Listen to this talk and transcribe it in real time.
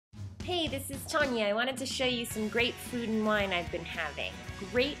Hey, this is Tanya. I wanted to show you some great food and wine I've been having.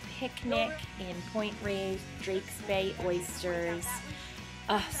 Great picnic in Point Reyes, Drakes Bay oysters,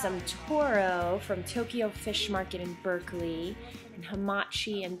 some toro from Tokyo Fish Market in Berkeley, and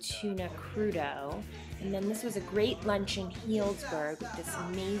hamachi and tuna crudo. And then this was a great lunch in Healdsburg with this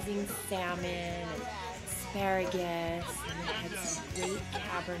amazing salmon and asparagus, and we had some great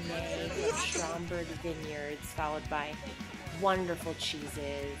Cabernet from Stromberg Vineyards, followed by wonderful cheeses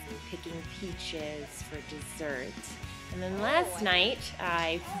and picking peaches for dessert. And then last night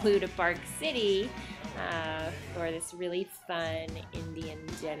I flew to Park City for this really fun Indian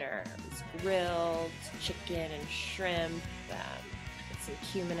dinner. It was grilled chicken and shrimp with some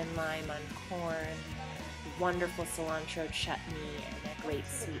cumin and lime on corn, wonderful cilantro chutney, and a great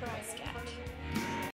sweet muscat.